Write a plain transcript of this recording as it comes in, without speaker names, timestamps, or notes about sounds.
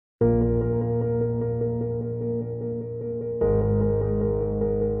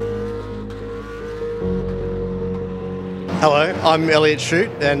Hello, I'm Elliot Shute,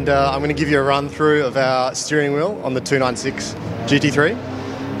 and I'm going to give you a run through of our steering wheel on the 296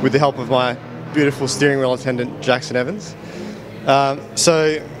 GT3 with the help of my beautiful steering wheel attendant Jackson Evans.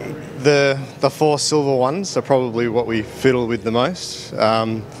 So the four silver ones are probably what we fiddle with the most.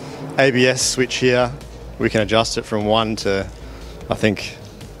 ABS switch here, we can adjust it from 1 to I think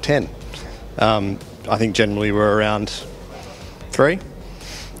 10. I think generally we're around 3.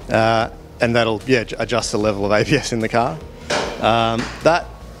 And that'll adjust the level of ABS in the car. That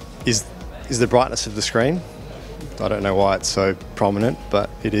is the brightness of the screen. I don't know why it's so prominent,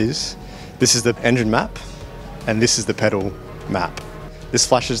 but it is. This is the engine map, and this is the pedal map. This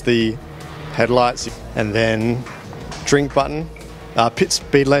flashes the headlights, and then drink button, pit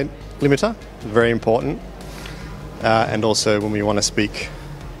speed limiter, very important, and also when we want to speak,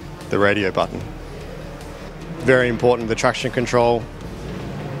 the radio button. Very important, the traction control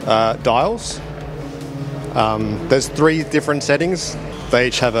dials. There's 3 different settings. They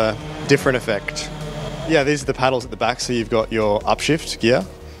each have a different effect. Yeah, these are the paddles at the back. So you've got your upshift gear,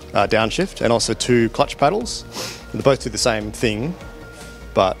 downshift, and also 2 clutch paddles. They both do the same thing,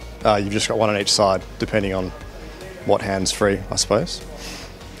 but you've just got one on each side, depending on what hand's free, I suppose.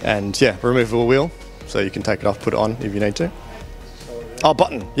 And yeah, removable wheel, so you can take it off, put it on if you need to. Oh,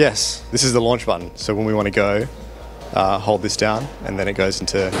 button, yes. This is the launch button. So when we want to go, hold this down, and then it goes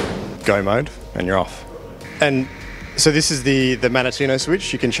into go mode, and you're off. And so this is the Manatino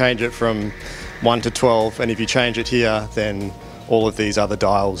switch. You can change it from 1 to 12, and if you change it here, then all of these other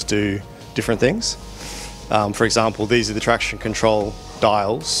dials do different things. For example, these are the traction control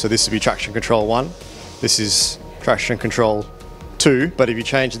dials. So this would be traction control 1. This is traction control 2, but if you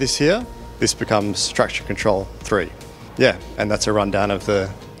change this here, this becomes traction control 3. Yeah, and that's a rundown of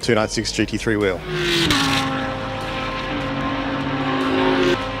the 296 GT3 wheel.